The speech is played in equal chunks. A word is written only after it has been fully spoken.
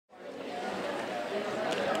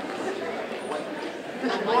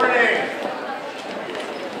Good morning.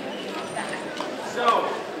 So,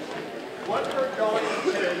 what we're going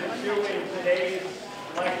to do in today's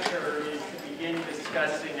lecture is to begin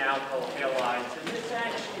discussing alkyl halides. And this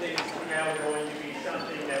actually is now going to be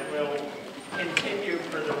something that will continue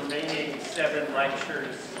for the remaining 7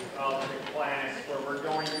 lectures of the class, where we're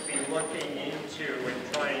going to be looking into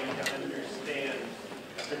and trying to understand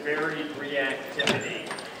the varied reactivity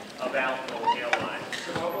of alkyl halides.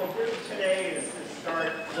 So what we'll do today is to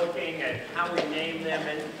start looking at how we name them,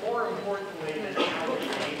 and more importantly than how we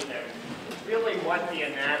name them, really what the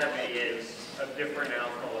anatomy is of different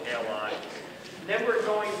alkyl halides. Then we're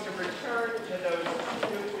going to return to those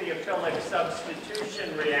nucleophilic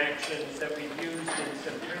substitution reactions that we've used in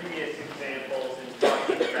some previous examples in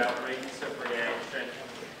talking about rates of reaction.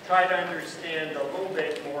 Try to understand a little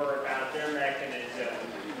bit more about their mechanism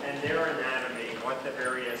and their anatomy, what the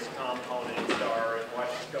various components are and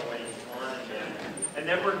what's going on in them. And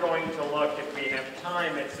then we're going to look, if we have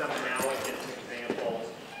time, at some analogous examples.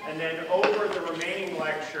 And then over the remaining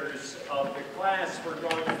lectures of the class, we're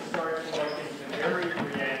going to start to look into varied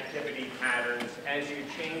reactivity patterns as you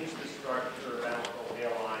change the structure of alkyl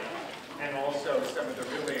halide, and also some of the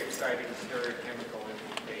really exciting stereochemical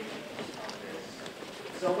implications of this.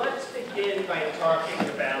 So let's begin by talking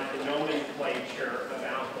about the nomenclature of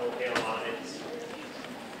alkyl halides.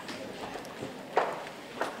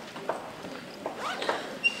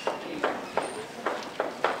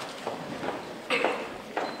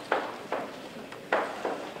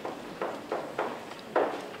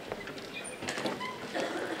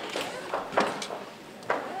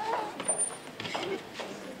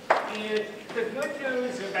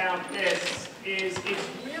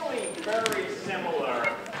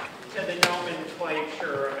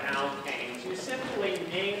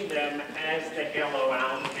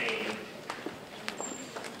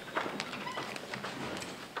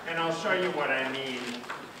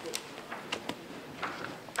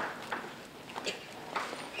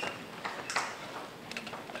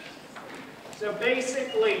 So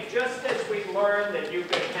basically, just as we learned that you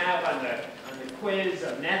could have on the quiz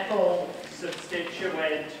a methyl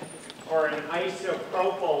substituent or an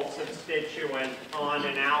isopropyl substituent on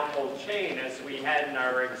an alkyl chain, as we had in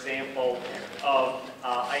our example of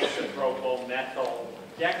isopropyl methyl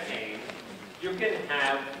decane, you can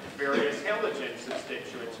have various halogen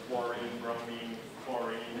substituents, fluorine, bromine,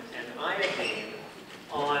 chlorine, and iodine,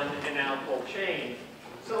 on an alkyl chain.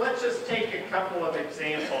 So let's just take a couple of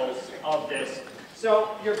examples of this.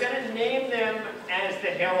 So you're going to name them as the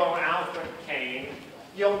haloalkane.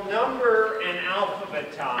 You'll number and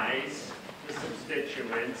alphabetize the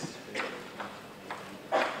substituents.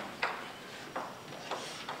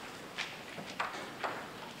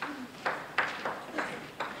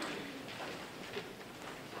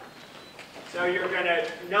 So you're going to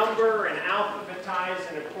number and alphabetize,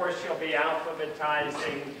 and of course you'll be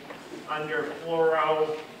alphabetizing under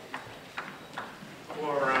fluoro,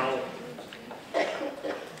 bromo,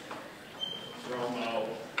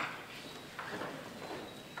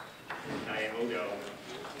 iodo.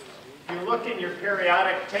 If you look in your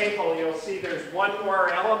periodic table, you'll see there's one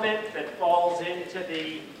more element that falls into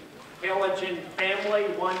the halogen family,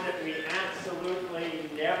 one that we absolutely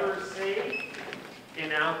never see in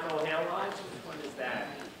alkyl halides. Which one is that?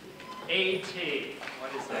 AT.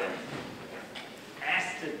 What is that?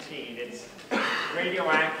 Astatine. It's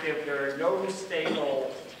radioactive. There are no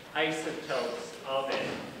stable isotopes of it.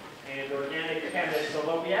 And organic chemists,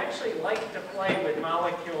 although we actually like to play with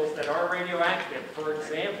molecules that are radioactive. For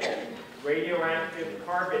example, radioactive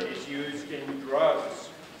carbon is used in drugs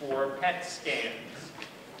for PET scans.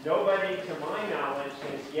 Nobody, to my knowledge,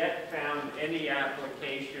 has yet found any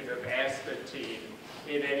application of astatine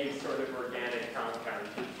in any sort of organic compound,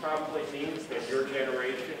 which probably means that your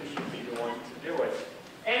generation should be the one to do it.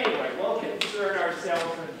 Anyway, we'll concern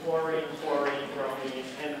ourselves with fluorine, bromine,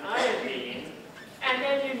 and iodine, and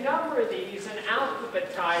then you number these and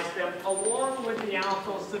alphabetize them along with the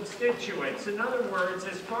alkyl substituents. In other words,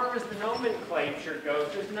 as far as the nomenclature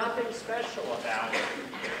goes, there's nothing special about it.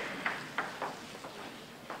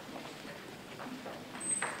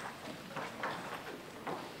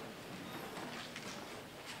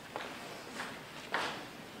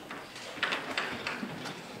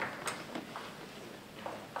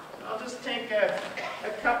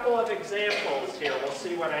 Couple of examples here. We'll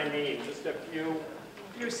see what I mean. Just a few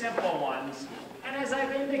simple ones. And as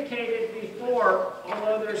I've indicated before,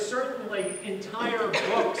 although there's certainly entire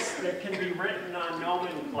books that can be written on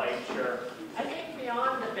nomenclature, I think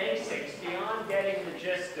beyond the basics, beyond getting the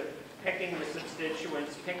gist of picking the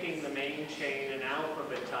substituents, picking the main chain, and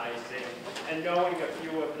alphabetizing, and knowing a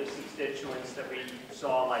few of the substituents that we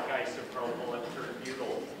saw, like isopropyl and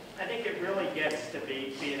tert-butyl, I think it really gets to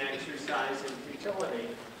be an exercise in futility.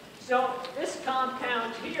 So this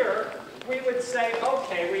compound here, we would say,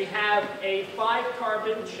 okay, we have a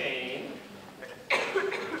 5-carbon chain.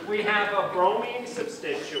 We have a bromine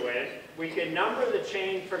substituent. We can number the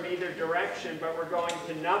chain from either direction, but we're going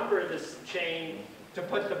to number this chain to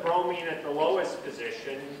put the bromine at the lowest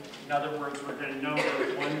position. In other words, we're going to number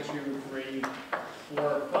 1, 2, 3,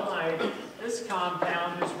 4, 5. This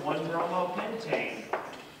compound is 1-bromopentane.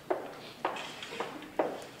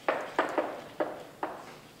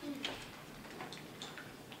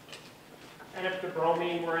 And if the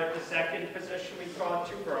bromine were at the second position, we call it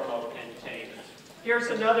 2-bromopentane. Here's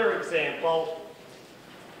another example.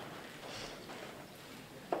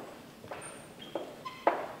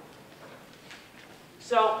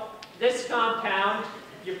 So this compound,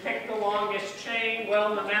 you pick the longest chain.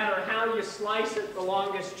 Well, no matter how you slice it, the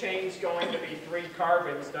longest chain is going to be 3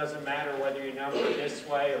 carbons. Doesn't matter whether you number this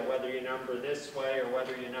way, or whether you number this way, or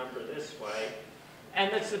whether you number this way.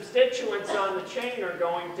 And the substituents on the chain are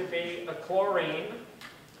going to be a chlorine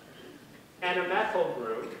and a methyl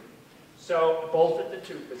group. So both at the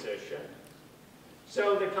 2 position.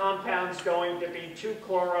 So the compound's going to be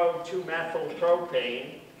 2-chloro,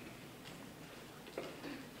 2-methylpropane.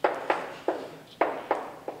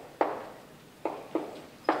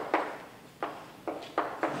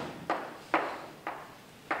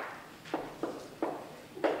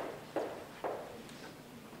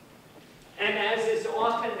 And as is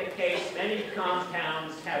often the case, many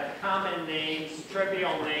compounds have common names,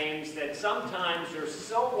 trivial names, that sometimes are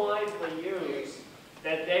so widely used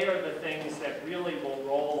that they are the things that really will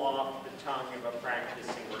roll off the tongue of a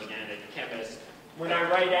practicing organic chemist. When I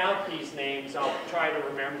write out these names, I'll try to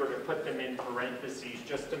remember to put them in parentheses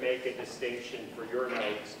just to make a distinction for your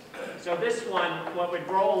notes. So this one, what would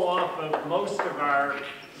roll off of most of our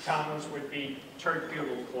tongues would be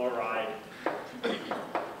tert-butyl chloride.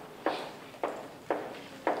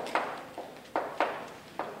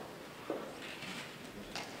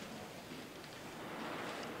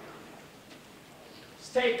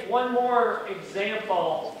 Take one more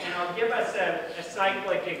example, and I'll give us a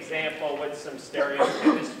cyclic example with some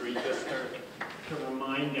stereochemistry just to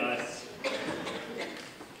remind us.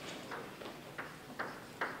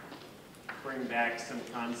 Bring back some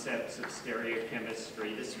concepts of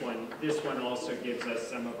stereochemistry. This one also gives us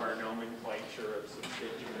some of our nomenclature of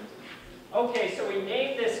substituents. Okay, so we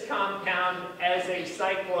named this compound as a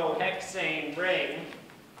cyclohexane ring.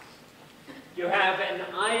 You have an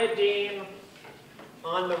iodine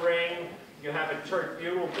on the ring, you have a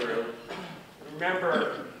tert-butyl group.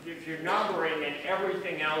 Remember, if you're numbering and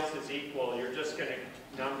everything else is equal, you're just going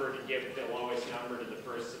to number to give the lowest number to the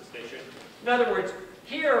first substitution. In other words,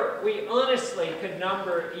 here we honestly could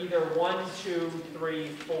number either 1, 2, 3,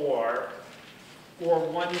 4, or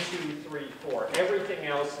 1, 2, 3, 4. Everything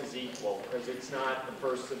else is equal because it's not the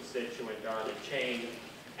first substituent on a chain.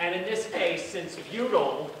 And in this case, since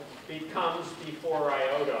butyl becomes before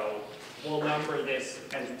iodo, we'll number this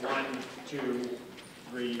as 1, 2,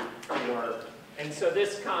 3, 4. And so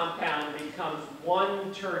this compound becomes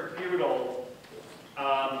 1 tert-butyl,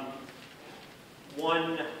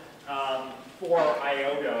 1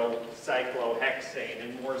 4-iodo cyclohexane,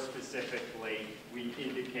 and more specifically, we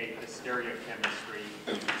indicate the stereochemistry.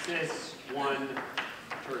 Cis 1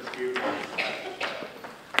 tert-butyl,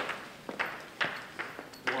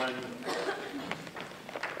 1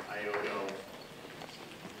 iodo.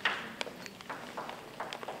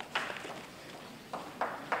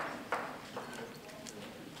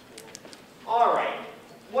 All right,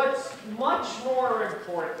 what's much more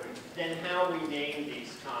important than how we name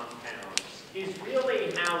these compounds is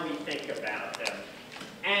really how we think about them.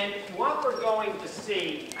 And what we're going to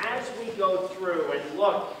see as we go through and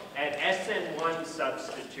look at SN1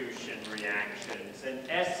 substitution reactions and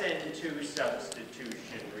SN2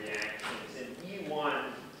 substitution reactions and E1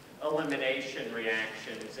 elimination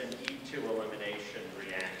reactions and E2 elimination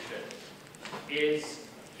reactions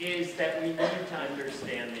is that we need to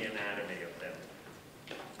understand the anatomy of them.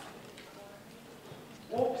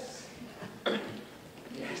 Whoops.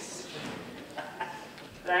 Yes.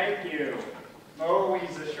 Thank you.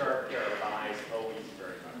 Always a sharp pair of eyes. Always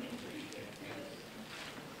very much appreciated.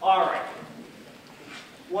 All right.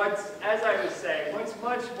 As I was saying, what's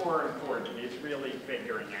much more important is really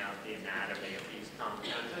figuring out the anatomy of these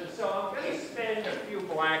compounds. And so I'm going to spend a few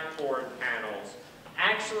blackboard panels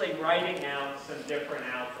actually writing out some different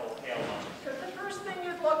alkyl halides. Because the first thing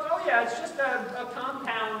you'd look, oh yeah, it's just a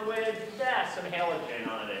compound with some halogen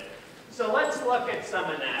on it. So let's look at some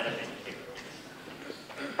anatomy here.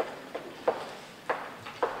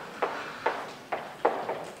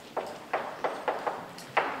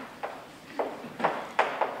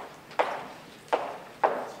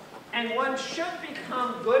 one should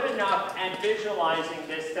become good enough at visualizing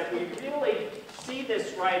this that we really see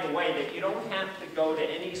this right away, that you don't have to go to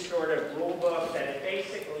any sort of rule book, that it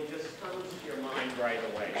basically just comes to your mind right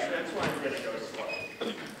away. So that's why I'm going to go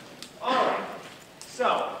slow. All right,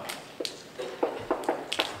 so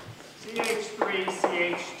CH3,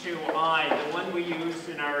 CH2I, the one we used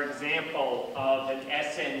in our example of an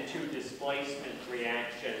SN2 displacement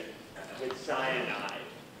reaction with cyanide.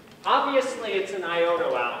 Obviously, it's an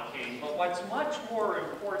iodoalkane, but what's much more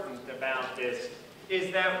important about this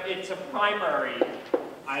is that it's a primary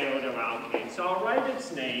iodoalkane. So I'll write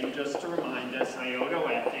its name just to remind us,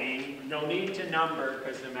 iodoethane. No need to number,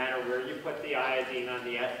 because no matter where you put the iodine on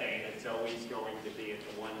the ethane, it's always going to be at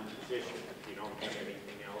the one position if you don't have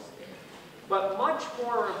anything else there. But much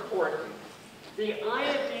more important, the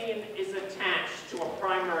iodine is attached to a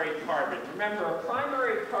primary carbon. Remember, a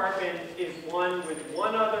primary carbon is one with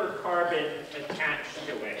one other carbon attached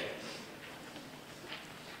to it.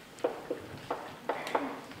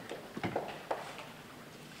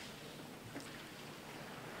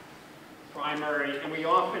 Primary, and we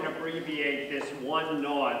often abbreviate this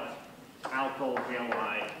 1,0 alkyl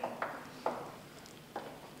halide.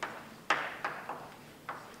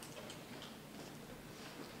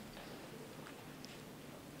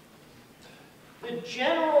 The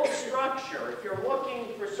general structure, if you're looking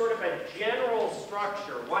for sort of a general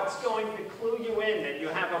structure, what's going to clue you in that you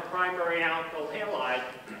have a primary alkyl halide,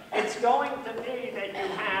 it's going to be that you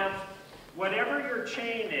have whatever your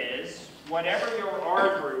chain is, whatever your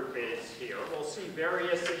R group is here, we'll see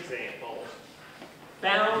various examples,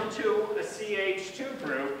 bound to a CH2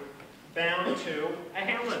 group, bound to a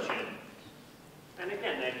halogen. And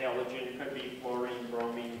again, that halogen could be fluorine,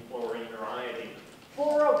 bromine, fluorine, or iodine.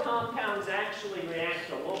 Fluoro compounds actually react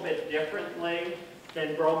a little bit differently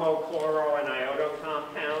than bromo, chloro, and iodo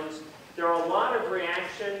compounds. There are a lot of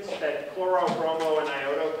reactions that chloro, bromo, and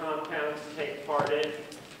iodo compounds take part in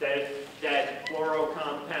that fluoro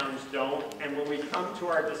compounds don't. And when we come to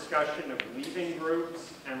our discussion of leaving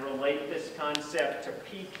groups and relate this concept to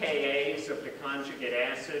pKa's of the conjugate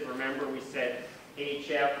acid, remember we said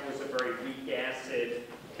HF was a very weak acid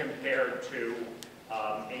compared to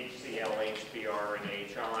HCl, HBr, and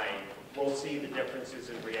HI. We'll see the differences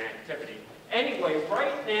in reactivity. Anyway,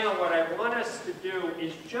 right now what I want us to do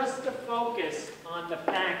is just to focus on the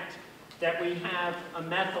fact that we have a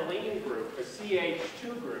methylene group, a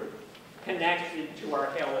CH2 group, connected to our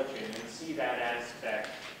halogen, and see that aspect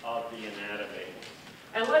of the anatomy.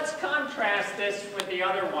 And let's contrast this with the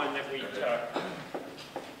other one that we took,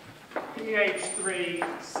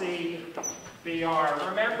 PH3CBr.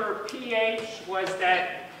 Remember, pH was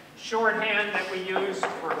that shorthand that we used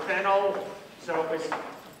for phenyl, so it was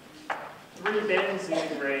 3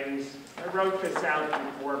 benzene rings. I wrote this out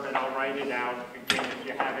before, but I'll write it out again. If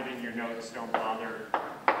you have it in your notes, don't bother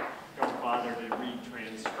to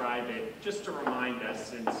retranscribe it. Just to remind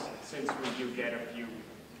us, since we do get a few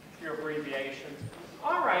abbreviations.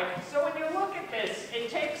 All right, so when you look at this,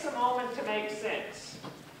 it takes a moment to make sense.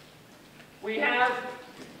 We have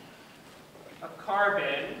a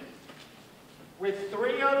carbon with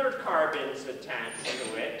 3 other carbons attached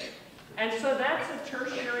to it, and so that's a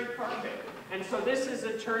tertiary carbon. And so this is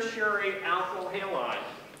a tertiary alkyl halide.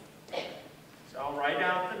 So I'll write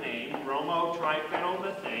out the name,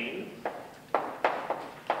 bromo-triphenylmethane.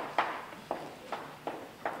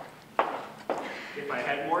 If I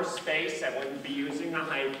had more space, I wouldn't be using a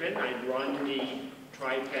hyphen. I'd run the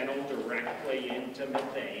triphenyl directly into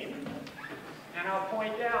methane. And I'll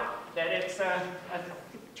point out that it's a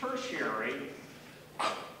tertiary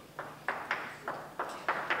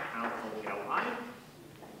alkyl halide.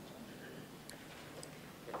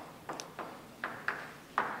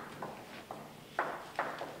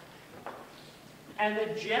 And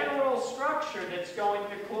the general structure that's going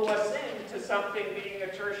to clue us in to something being a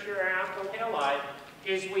tertiary alkyl halide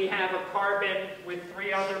is we have a carbon with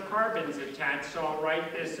 3 other carbons attached. So I'll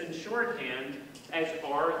write this in shorthand as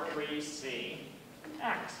R3CX.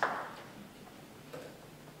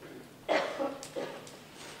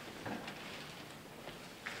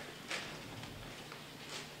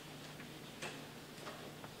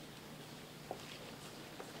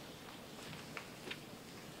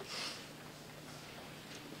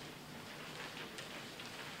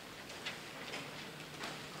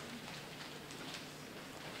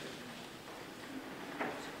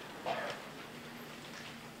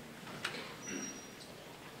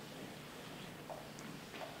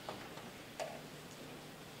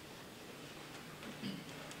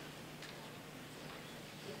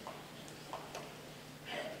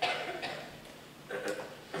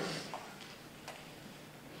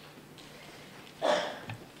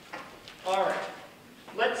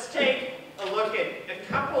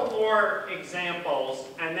 4 examples,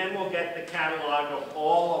 and then we'll get the catalog of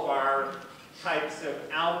all of our types of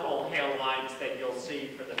alkyl halides that you'll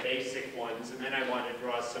see for the basic ones, and then I want to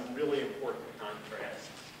draw some really important contrasts.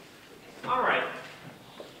 All right,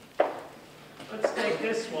 let's take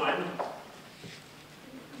this one.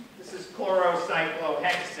 This is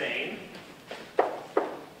chlorocyclohexane.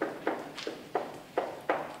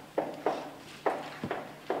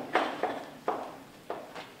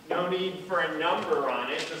 No need for a number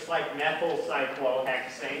on it, just like methyl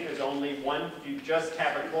cyclohexane. There's only one. You just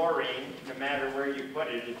have a chlorine, no matter where you put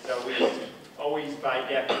it, it's always by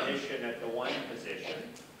definition at the 1 position.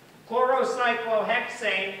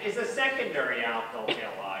 Chlorocyclohexane is a secondary alkyl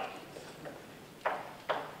halide.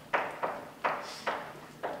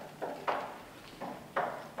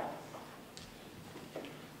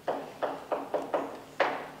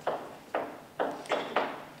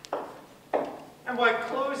 And what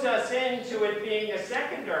clues us into it being a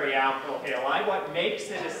secondary alkyl halide, what makes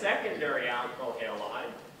it a secondary alkyl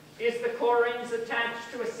halide, is the chlorines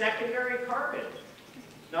attached to a secondary carbon.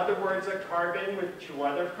 In other words, a carbon with 2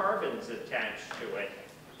 other carbons attached to it.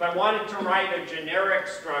 If I wanted to write a generic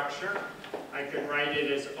structure, I could write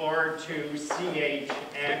it as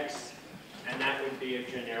R2CHX, and that would be a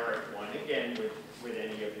generic one, again, with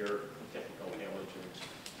any of your typical halogens.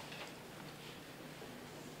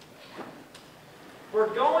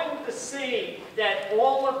 We're going to see that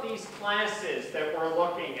all of these classes that we're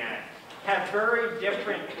looking at have very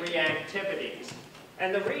different reactivities.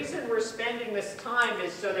 And the reason we're spending this time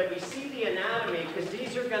is so that we see the anatomy, because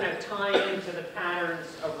these are going to tie into the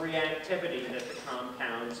patterns of reactivity that the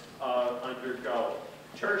compounds undergo.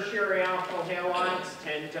 Tertiary alkyl halides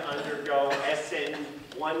tend to undergo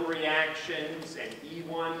SN1 reactions and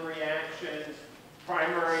E1 reactions.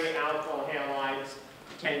 Primary alkyl halides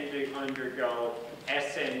tend to undergo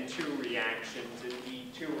SN2 reactions and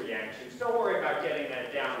E2 reactions. Don't worry about getting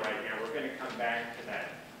that down right now. We're going to come back to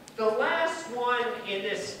that. The last one in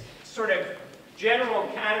this sort of general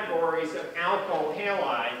categories of alkyl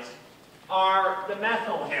halides are the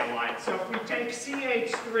methyl halides. So if we take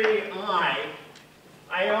CH3I,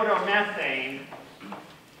 iodomethane,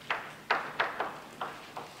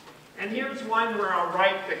 and here's one where I'll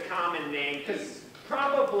write the common name, because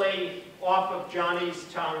probably off of Johnny's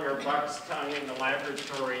tongue or Buck's tongue in the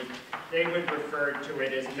laboratory, they would refer to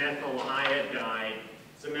it as methyl iodide.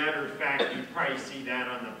 As a matter of fact, you probably see that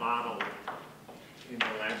on the bottle in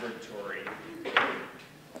the laboratory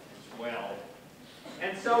as well.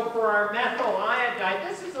 And so for our methyl iodide,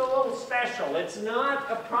 this is a little special. It's not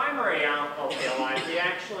a primary alkyl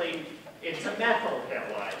halide. It's a methyl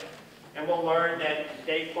halide. And we'll learn that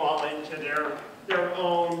they fall into their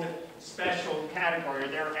own special category.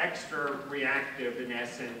 They're extra reactive in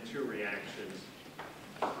SN2 reactions.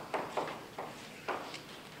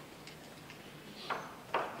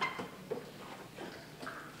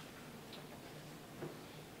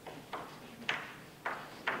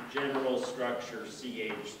 General structure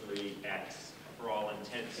CH3X. For all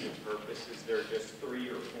intents and purposes, there are just 3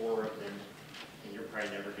 or 4 of them, and you're probably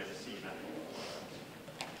never going to see them.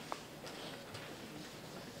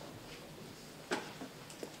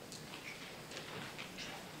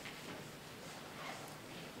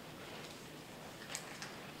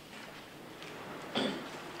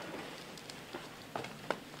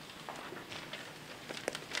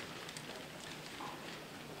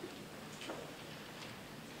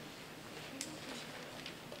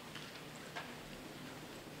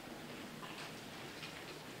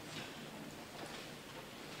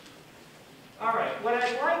 All right, what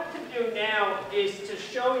I'd like to do now is to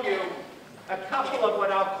show you a couple of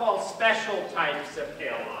what I'll call special types of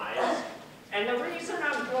halides. And the reason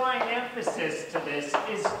I'm drawing emphasis to this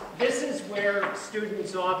is where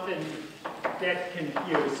students often get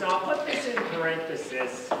confused. So I'll put this in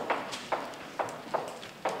parentheses.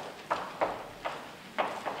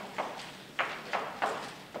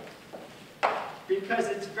 Because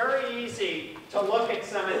it's very easy to look at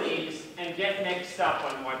some of these and get mixed up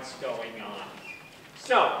on what's going on.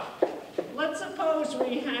 So, let's suppose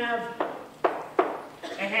we have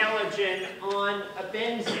a halogen on a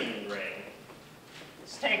benzene ring.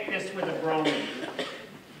 Let's take this with a bromine.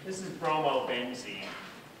 This is bromobenzene.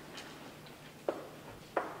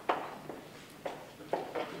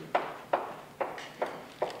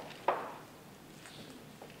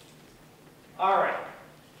 All right.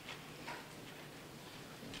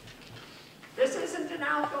 This isn't an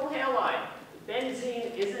alkyl halide.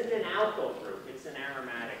 Benzene isn't an alkyl group, it's an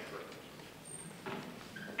aromatic group.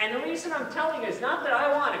 And the reason I'm telling you is not that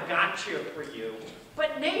I want a gotcha for you,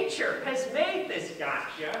 but nature has made this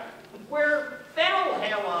gotcha where phenyl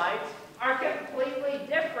halides are completely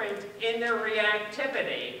different in their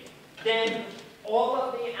reactivity than all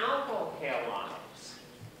of the alkyl halides.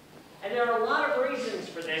 And there are a lot of reasons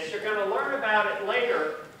for this. You're going to learn about it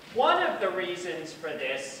later. One of the reasons for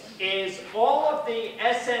this is all of the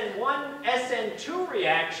SN1, SN2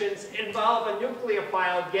 reactions involve a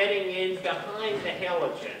nucleophile getting in behind the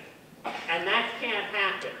halogen. And that can't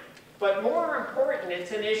happen. But more important,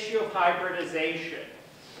 it's an issue of hybridization.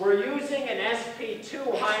 We're using an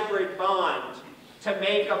sp2 hybrid bond to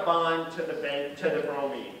make a bond to the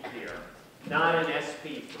bromine here, not an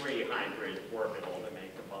sp3 hybrid orbital to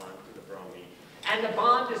make a bond to the bromine. And the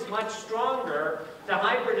bond is much stronger, the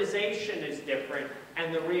hybridization is different,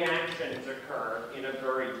 and the reactions occur in a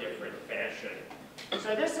very different fashion.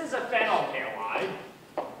 So this is a phenyl halide.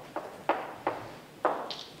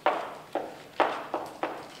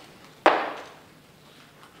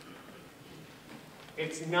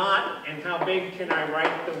 It's not, and how big can I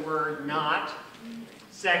write the word not?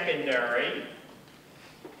 Secondary.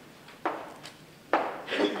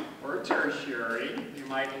 Or tertiary. You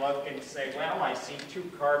might look and say, well, I see 2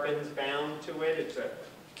 carbons bound to it. It's a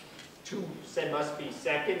 2, must be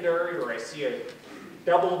secondary, or I see a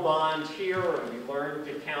double bond here, or we learned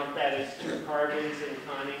to count that as 2 carbons in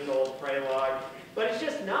Coningold-Prelog. But it's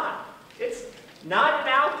just not. It's not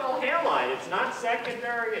an alkyl halide. It's not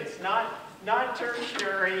secondary. It's not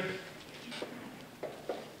tertiary.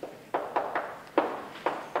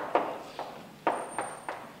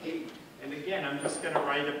 And again, I'm just going to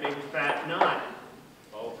write a big fat knot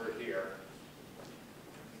over here.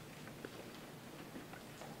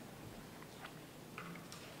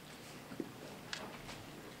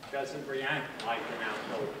 Doesn't react like an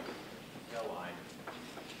alkyl halide.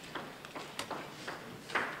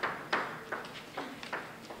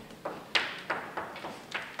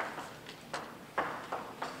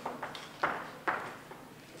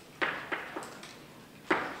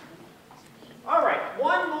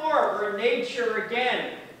 Nature,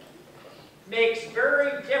 again, makes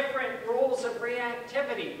very different rules of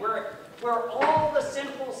reactivity, where all the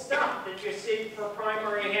simple stuff that you see for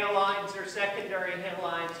primary halides or secondary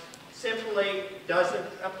halides simply doesn't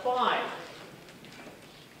apply.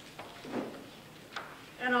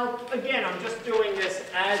 And again, I'm just doing this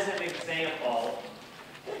as an example.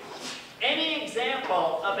 Any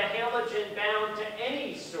example of a halogen bound to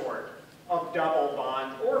any sort of double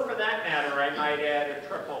bond, or for that matter, I might add a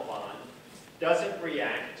triple bond, doesn't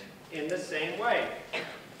react in the same way.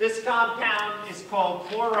 This compound is called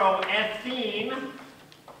chloroethene.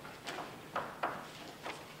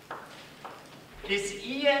 This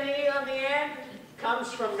ENE on the end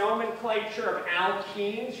comes from nomenclature of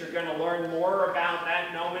alkenes. You're going to learn more about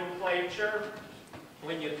that nomenclature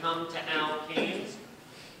when you come to alkenes.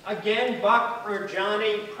 Again, Buck or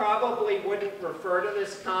Johnny probably wouldn't refer to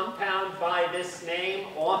this compound by this name.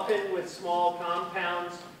 Often with small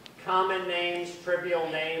compounds, common names, trivial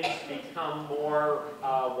names become more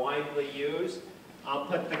widely used. I'll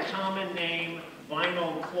put the common name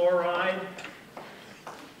vinyl chloride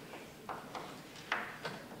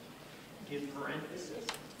in parentheses.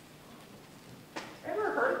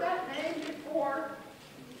 Ever heard that name before?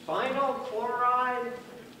 Vinyl chloride.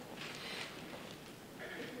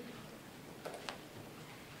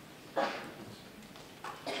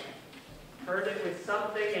 Heard it with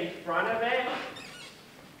something in front of it?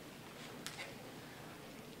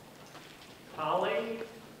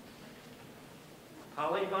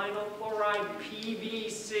 Polyvinyl chloride,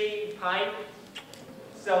 PVC pipe.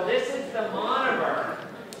 So this is the monomer.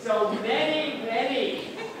 So many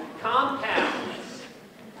compounds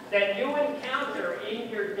that you encounter in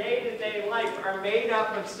your day-to-day life are made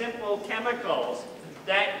up of simple chemicals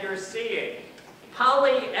that you're seeing.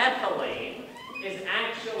 Polyethylene is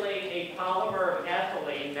actually a polymer of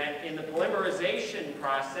ethylene that in the polymerization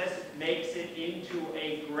process makes it into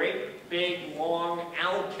a great big long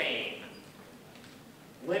alkane.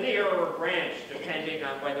 Linear or branched, depending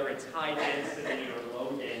on whether it's high density or low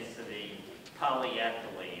density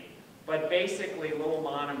polyethylene. But basically little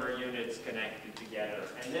monomer units connected together.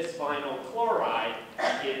 And this vinyl chloride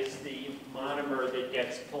is the monomer that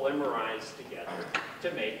gets polymerized together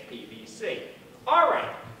to make PVC. All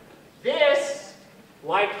right, this,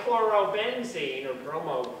 like chlorobenzene or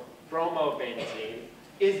bromobenzene,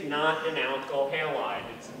 is not an alkyl halide.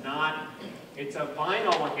 It's a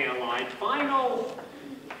vinyl halide. Vinyl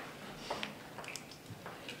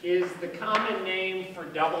is the common name for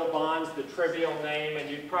double bonds, the trivial name, and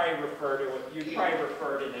you'd probably refer to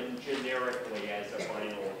them generically as a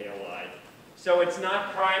vinyl halide. So it's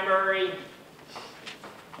not primary.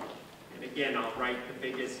 And again, I'll write the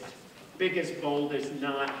biggest, boldest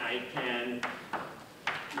knot I can.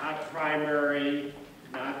 not primary,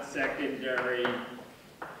 not secondary.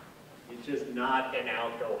 It's just not an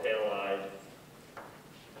alkyl halide.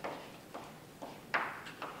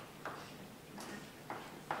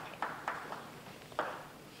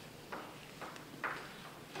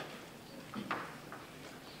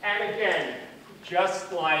 And again,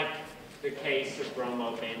 just like the case of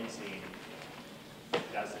bromobenzene,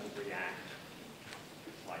 it doesn't react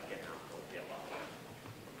like an alkyl halide.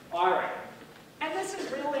 All right. And this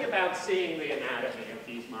is really about seeing the anatomy of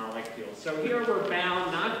these molecules. So here we're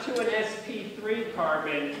bound not to an sp3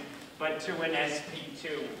 carbon, but to an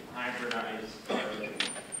sp2 hybridized carbon.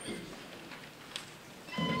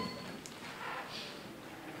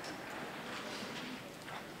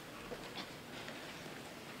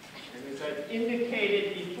 And as I've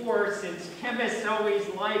indicated before, since chemists always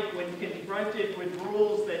like, when confronted with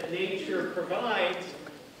rules that nature provides,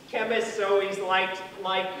 chemists always like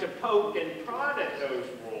to poke and prod at those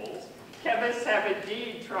rules. Chemists have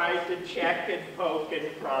indeed tried to check and poke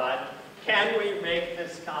and prod. Can we make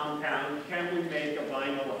this compound, can we make a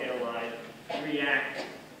vinyl halide react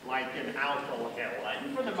like an alkyl halide?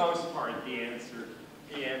 And for the most part, the answer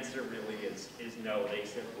really is no. They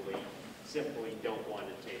simply don't want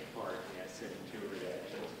to take part in SN2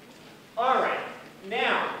 reactions. All right.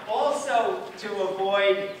 Now, also to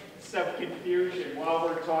avoid some confusion while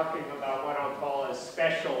we're talking about what I'll call as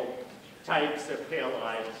special types of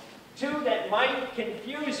halides, two that might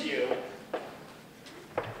confuse you,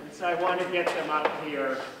 and so I want to get them up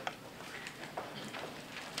here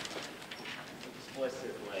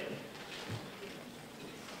explicitly.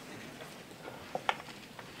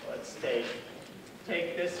 Let's take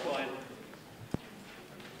this one.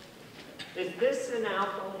 Is this an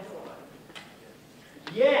alkyl halide?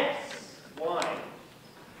 Yes. Why?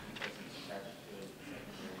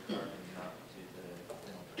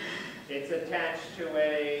 It's attached to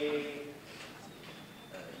a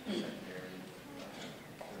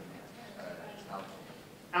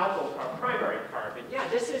alkyl carbon, primary carbon. Yeah,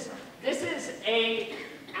 this is a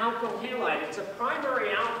alkyl halide. It's a primary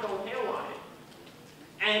alkyl halide,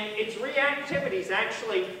 and its reactivity is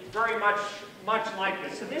actually very much like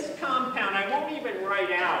this. So this compound, I won't even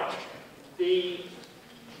write out the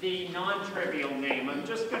non-trivial name. I'm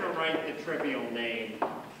just going to write the trivial name.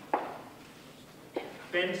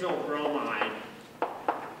 Benzyl bromide.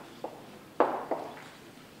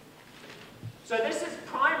 So this is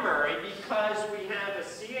primary because we have a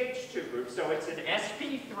CH2 group, so it's an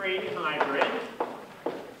sp3 hybrid.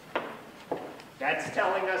 That's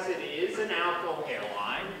telling us it is an alkyl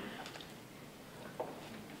halide.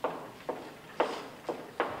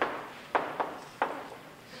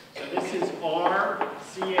 So this is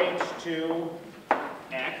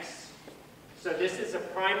RCH2X. So this is a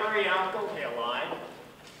primary alkyl halide.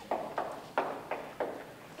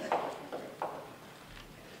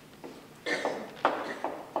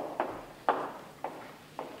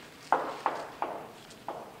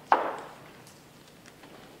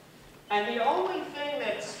 And the only thing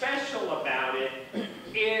that's special about it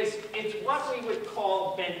is it's what we would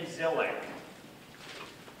call benzylic.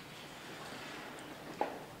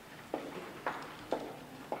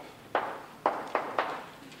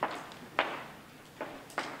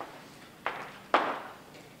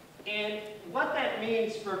 And what that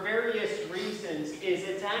means for various reasons is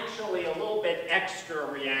it's actually a little bit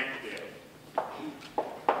extra reactive.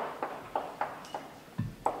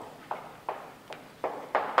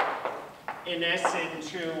 In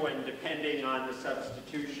SN2, and depending on the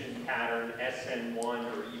substitution pattern, SN1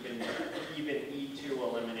 or even E2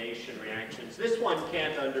 elimination reactions. This one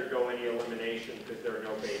can't undergo any elimination because there are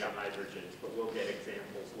no beta hydrogens, but we'll get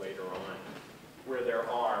examples later on where there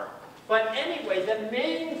are. But anyway, the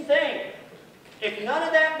main thing, if none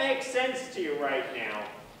of that makes sense to you right now,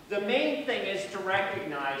 the main thing is to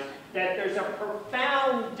recognize that there's a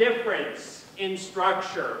profound difference in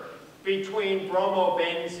structure between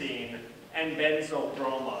bromobenzene and benzyl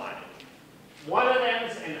bromide. One of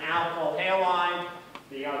them's an alkyl halide,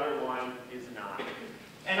 the other one is not.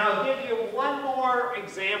 And I'll give you one more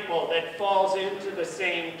example that falls into the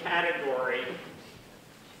same category.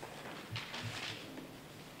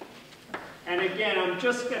 And again, I'm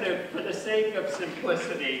just going to, for the sake of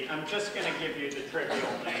simplicity, I'm just going to give you the trivial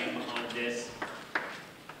name on this.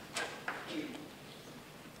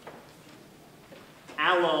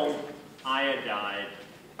 Allyl iodide.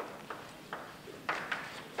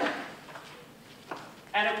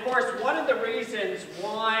 And of course, one of the reasons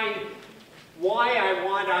why I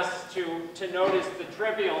want us to notice the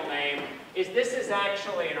trivial name is this is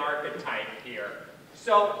actually an archetype here.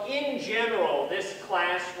 So in general, this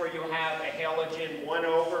class where you have a halogen 1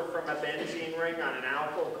 over from a benzene ring on an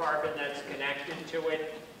alkyl carbon that's connected to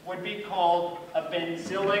it would be called a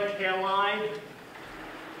benzylic halide.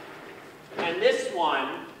 And this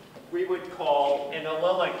one we would call an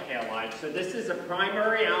allylic halide. So this is a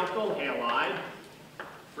primary alkyl halide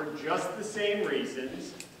for just the same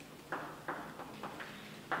reasons.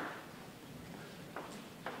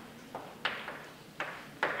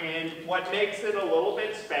 And what makes it a little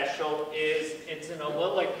bit special is it's an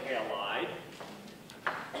allylic halide.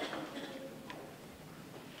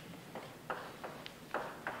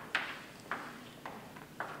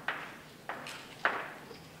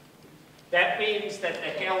 That means that the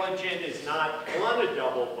halogen is not on a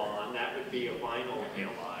double bond, that would be a vinyl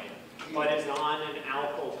halide, but is on an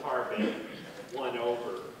alkyl carbon 1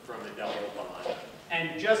 over from a double bond.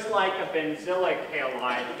 And just like a benzylic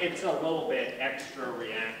halide, it's a little bit extra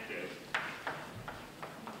reactive.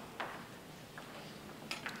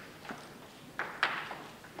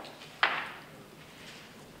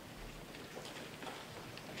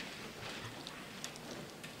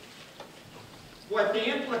 What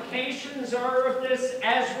the implications are of this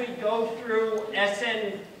as we go through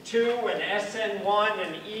SN2 and SN1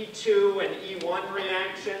 and E2 and E1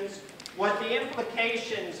 reactions, what the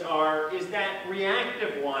implications are is that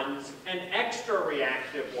reactive ones and extra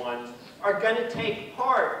reactive ones are going to take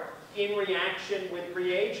part in reaction with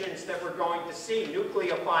reagents that we're going to see,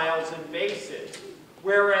 nucleophiles and bases,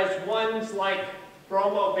 whereas ones like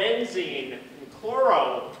bromobenzene and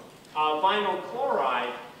vinyl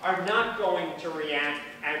chloride are not going to react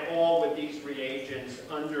at all with these reagents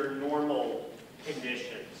under normal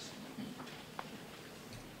conditions.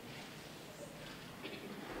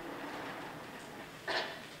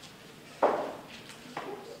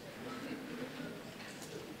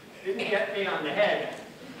 Didn't get me on the head.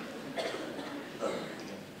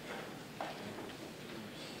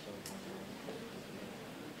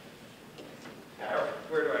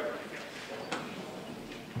 Where do I want to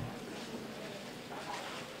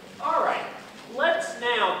go? All right, let's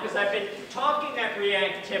now, because I've been talking at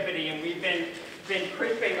reactivity and we've been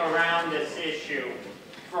creeping around this issue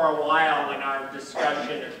for a while in our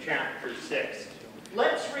discussion of Chapter 6.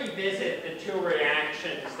 Let's revisit the two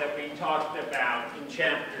reactions that we talked about in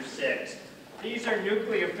Chapter 6. These are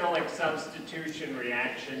nucleophilic substitution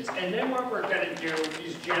reactions, and then what we're going to do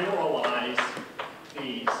is generalize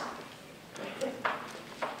these.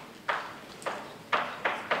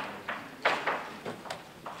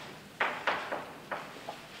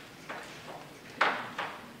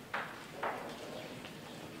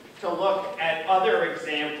 To look at other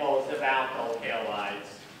examples of alkyl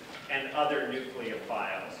halides and other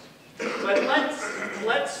nucleophiles. But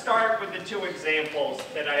let's start with the two examples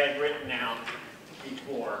that I had written out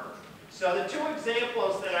before. So the two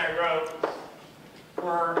examples that I wrote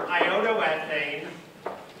were iodoethane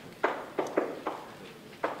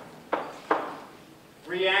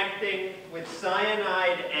reacting with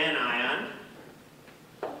cyanide anion.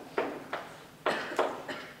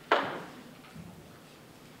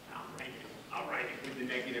 I'll write it with the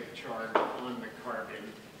negative charge on the carbon,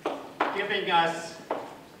 giving us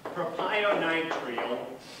propionitrile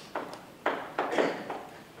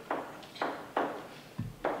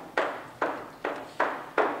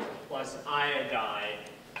plus iodide.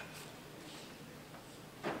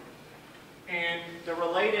 And the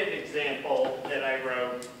related example that I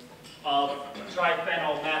wrote of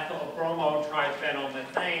triphenyl methyl bromotriphenyl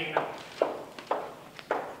methane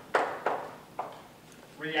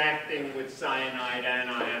reacting with cyanide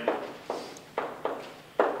anion,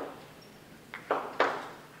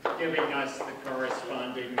 giving us the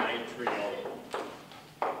corresponding nitriol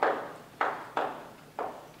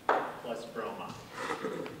plus bromide.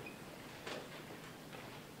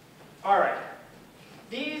 All right,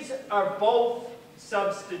 these are both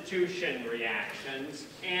substitution reactions,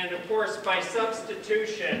 and of course by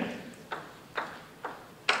substitution,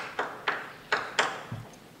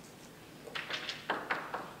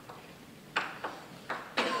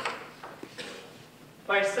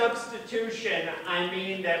 I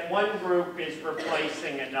mean that one group is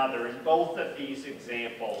replacing another. In both of these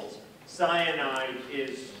examples, cyanide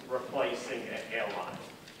is replacing a halide.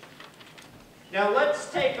 Now let's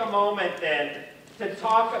take a moment then to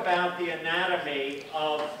talk about the anatomy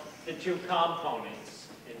of the two components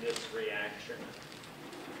in this reaction.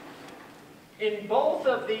 In both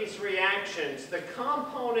of these reactions, the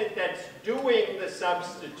component that's doing the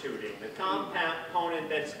substituting, the component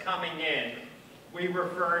that's coming in, we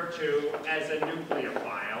refer to as a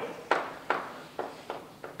nucleophile.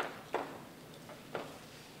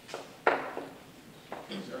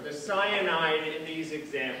 So the cyanide in these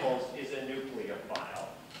examples is a nucleophile.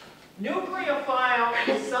 Nucleophile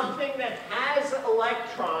is something that has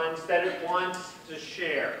electrons that it wants to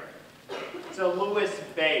share. It's a Lewis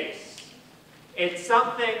base. It's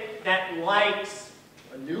something that likes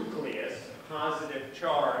a nucleus, a positive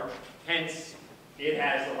charge, hence it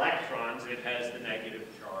has electrons, it has the negative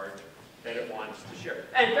charge that it wants to share.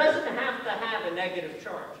 And it doesn't have to have a negative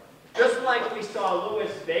charge. Just like we saw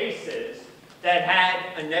Lewis bases that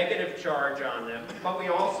had a negative charge on them, but we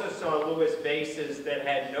also saw Lewis bases that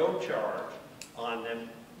had no charge on them.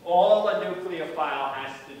 All a nucleophile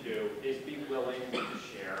has to do is be willing to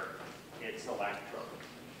share its electrons.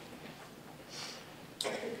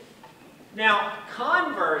 Now,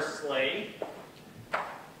 conversely,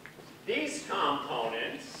 these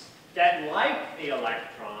components that like the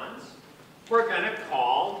electrons, we're going to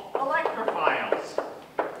call electrophiles.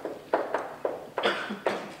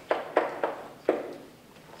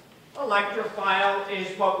 Electrophile is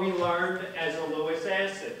what we learned as a Lewis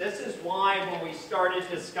acid. This is why when we started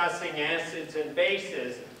discussing acids and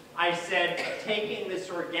bases, I said taking this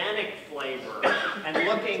organic flavor and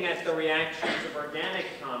looking at the reactions of organic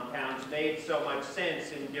compounds made so much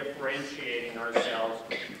sense in differentiating ourselves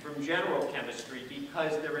from general chemistry,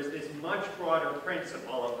 because there is this much broader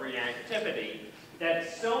principle of reactivity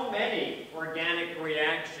that so many organic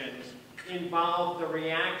reactions involve the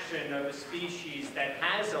reaction of a species that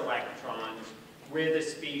has electrons with a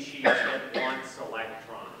species that wants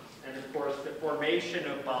electrons. And of course, the formation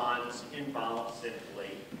of bonds involves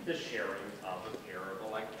simply the sharing of a pair of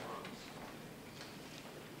electrons.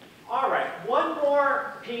 All right, one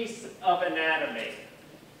more piece of anatomy.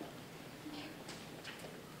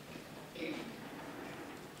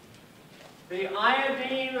 The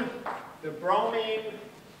iodine, the bromine,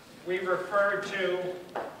 we refer to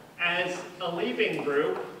as a leaving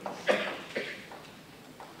group.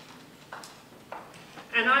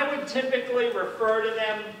 And I would typically refer to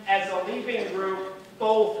them as a leaving group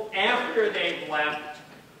both after they've left,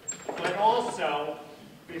 but also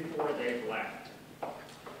before they've left.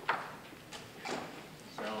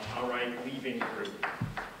 So I'll write leaving group.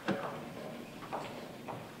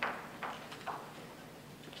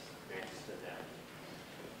 Next to that.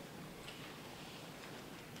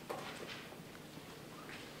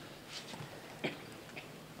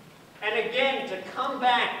 And again, to come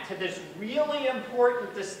back to this really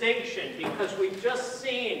important distinction, because we've just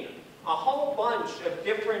seen a whole bunch of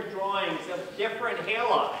different drawings of different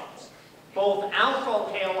halides, both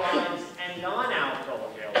alkyl halides and non-alkyl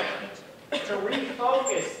halides. To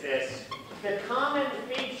refocus this, the common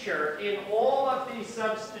feature in all of these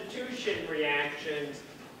substitution reactions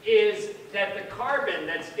is that the carbon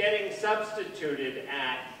that's getting substituted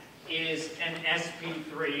at is an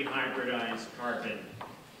sp3 hybridized carbon.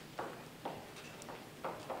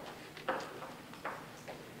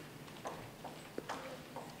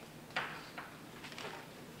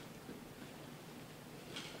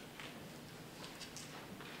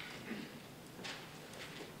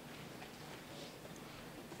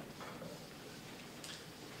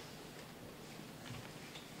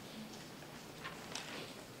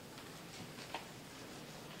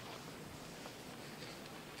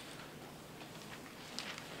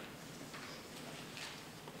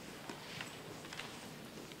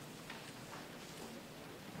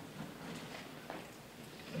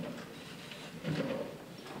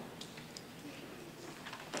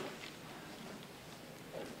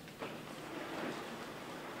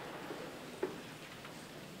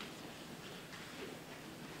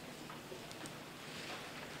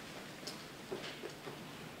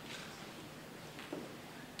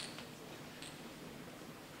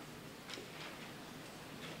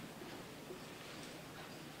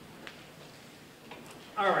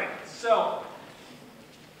 All right, so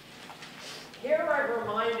here I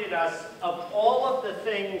reminded us of all of the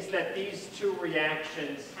things that these two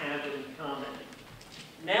reactions have in common.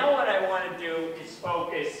 Now what I want to do is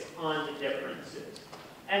focus on the differences.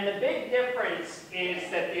 And the big difference is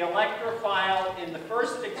that the electrophile in the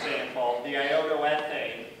first example, the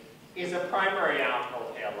iodoethane, is a primary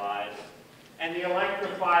alkyl halide. And the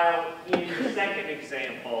electrophile in the second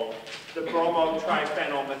example, the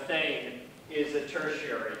bromotriphenylmethane, is a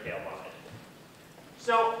tertiary halide.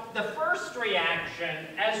 So the first reaction,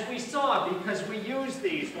 as we saw, because we use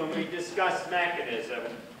these when we discuss mechanism,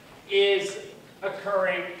 is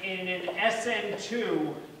occurring in an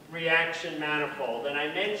SN2 reaction manifold. And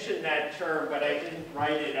I mentioned that term, but I didn't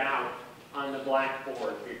write it out on the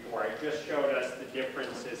blackboard before. I just showed us the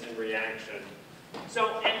differences in reaction.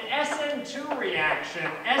 So an SN2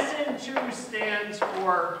 reaction, SN2 stands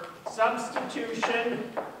for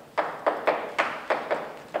substitution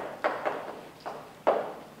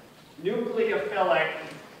nucleophilic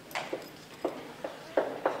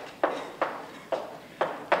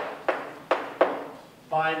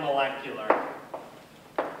bimolecular.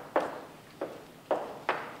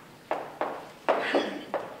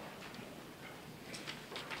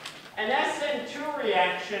 An SN2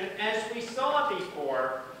 reaction, as we saw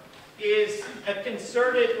before, is a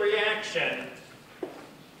concerted reaction.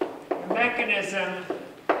 The mechanism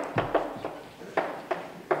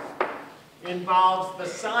involves the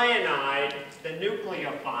cyanide, the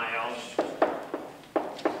nucleophile,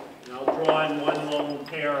 and I'll draw in one lone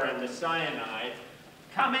pair and the cyanide,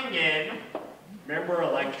 coming in. Remember,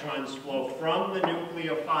 electrons flow from the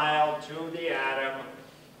nucleophile to the atom.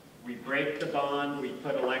 We break the bond, we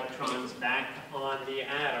put electrons back on the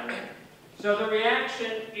atom. So the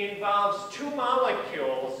reaction involves two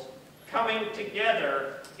molecules coming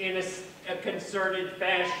together in a concerted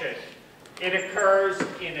fashion. It occurs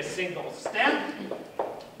in a single step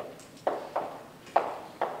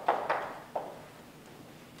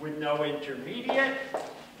with no intermediate.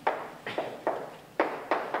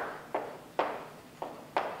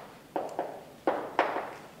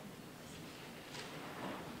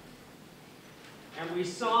 And we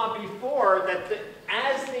saw before that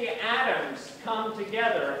as the atoms come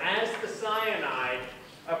together, as the cyanide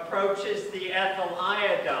approaches the ethyl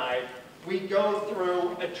iodide, we go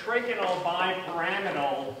through a trigonal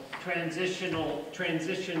bipyramidal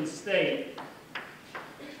transition state.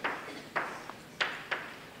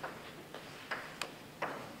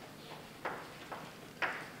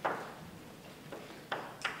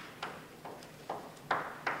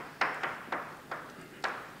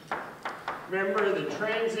 Remember, the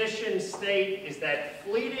transition state is that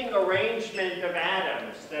fleeting arrangement of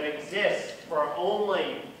atoms that exists for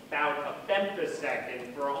only about a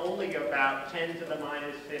femtosecond, for only about 10 to the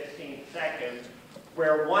minus 15th seconds,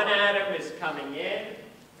 where one atom is coming in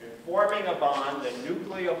and forming a bond, the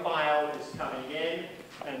nucleophile is coming in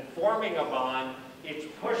and forming a bond, it's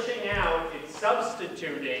pushing out, it's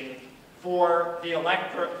substituting for the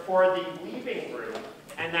leaving group,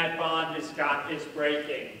 and that bond is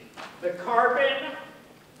breaking. The carbon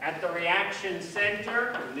at the reaction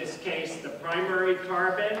center, in this case the primary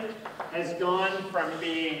carbon, has gone from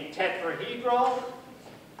being tetrahedral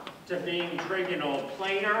to being trigonal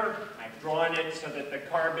planar. I've drawn it so that the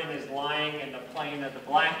carbon is lying in the plane of the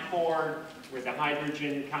blackboard with the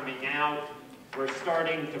hydrogen coming out. We're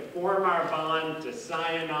starting to form our bond to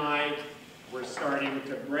cyanide. We're starting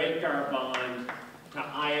to break our bond to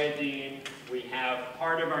iodine. We have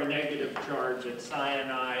part of our negative charge at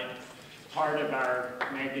cyanide, part of our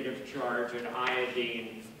negative charge at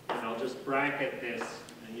iodine, and I'll just bracket this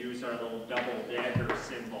and use our little double dagger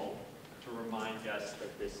symbol to remind us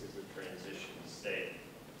that this is a transition state.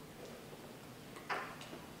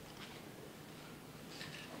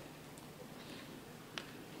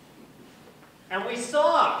 And we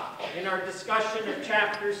saw in our discussion of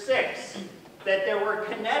chapter 6 that there were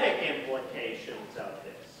kinetic implications of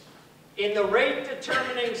this. In the rate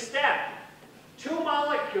determining step, two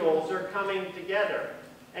molecules are coming together.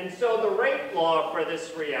 And so the rate law for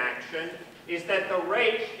this reaction is that the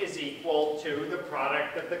rate is equal to the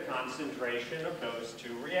product of the concentration of those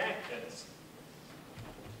two reactants.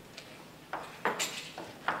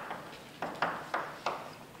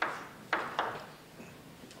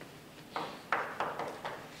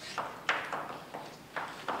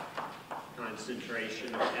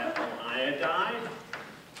 Concentration of ethyl iodide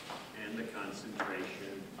and the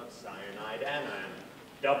concentration of cyanide anion.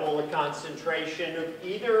 Double the concentration of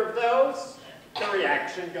either of those, the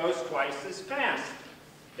reaction goes twice as fast.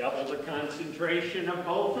 Double the concentration of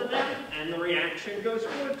both of them, and the reaction goes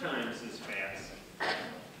 4 times as fast.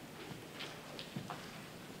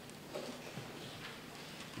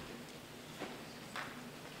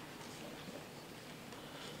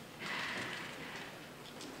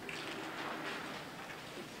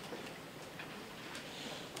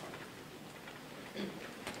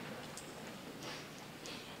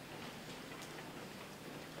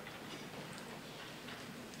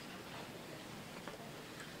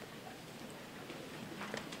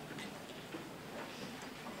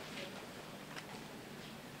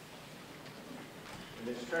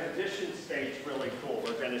 This transition state's really cool.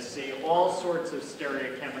 We're going to see all sorts of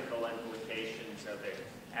stereochemical implications of it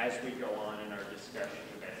as we go on in our discussion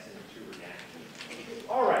of SN2 reactions.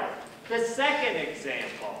 All right, the second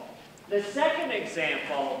example. The second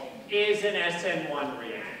example is an SN1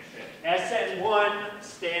 reaction. SN1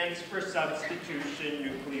 stands for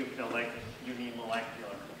substitution nucleophilic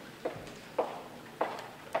unimolecular.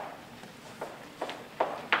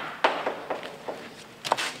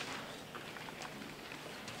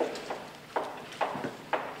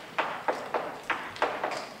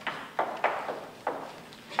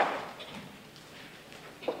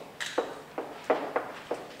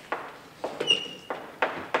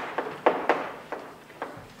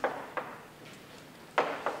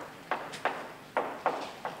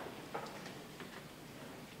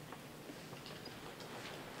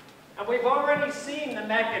 we've already seen the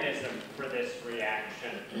mechanism for this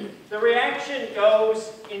reaction. The reaction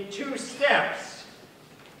goes in 2 steps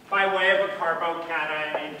by way of a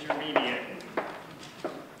carbocation intermediate.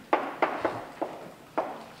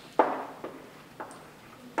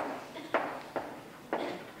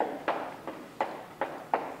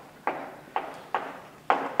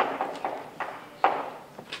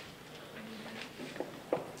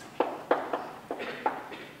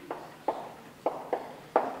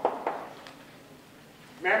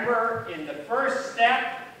 Remember, in the first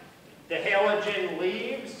step, the halogen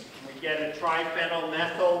leaves. We get a triphenyl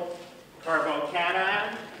methyl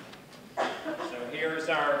carbocation. So here's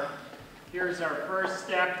our first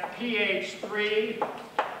step,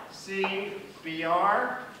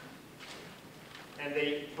 PH3CBr. And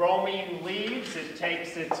the bromine leaves. It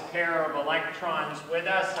takes its pair of electrons with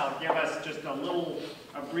us. I'll give us just a little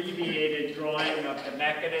abbreviated drawing of the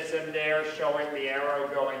mechanism there, showing the arrow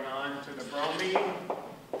going on to the bromine.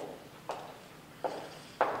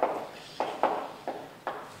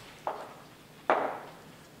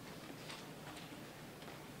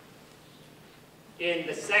 In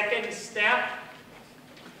the second step,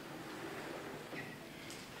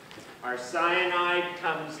 our cyanide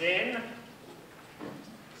comes in.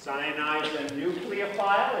 Cyanide's a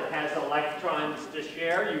nucleophile. It has electrons to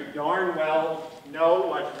share. You darn well know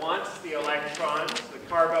what wants the electrons. The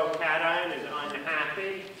carbocation is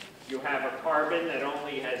unhappy. You have a carbon that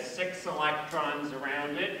only has 6 electrons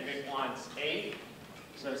around it, and it wants 8.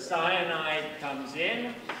 So cyanide comes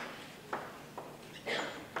in.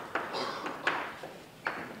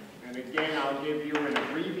 And again, I'll give you an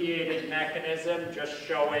abbreviated mechanism just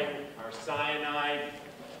showing our cyanide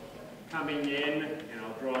coming in, and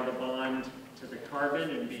I'll draw the bond to the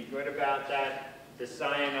carbon and be good about that. The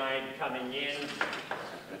cyanide coming in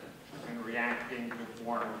and reacting to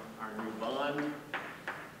form our new bond.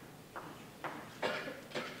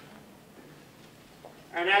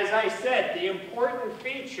 And as I said, the important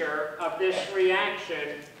feature of this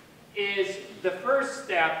reaction is the first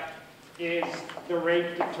step is the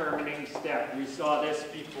rate determining step. We saw this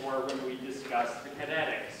before when we discussed the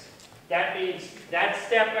kinetics. That means that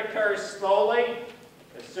step occurs slowly.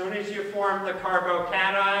 As soon as you form the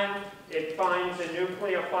carbocation, it finds a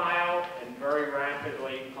nucleophile and very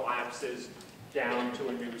rapidly collapses down to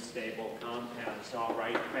a new stable compound. So I'll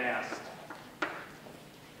write fast.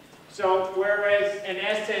 So whereas an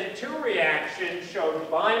SN2 reaction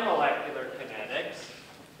showed bimolecular kinetics,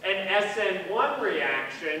 an SN1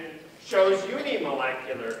 reaction shows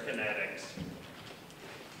unimolecular kinetics.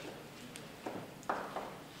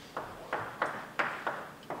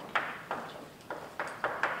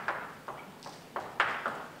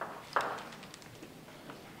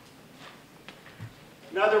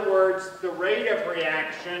 In other words, the rate of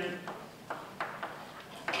reaction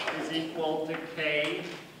is equal to K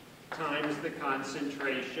times the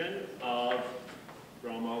concentration of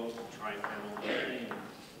bromo-triphenyl.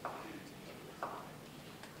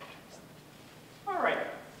 All right,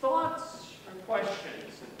 thoughts or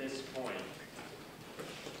questions at this point?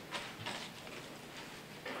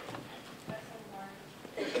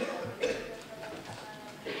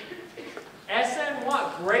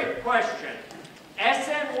 SN1, great question.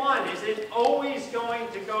 SN1, is it always going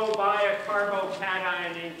to go by a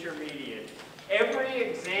carbocation intermediate? Every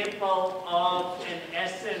example of an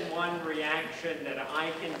SN1 reaction that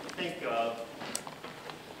I can think of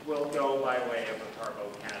will go by way of a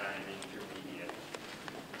carbocation intermediate.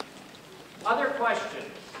 Other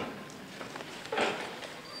questions?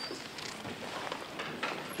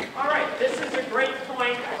 All right, this is a great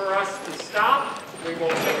point for us to stop. We will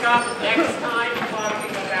pick up next time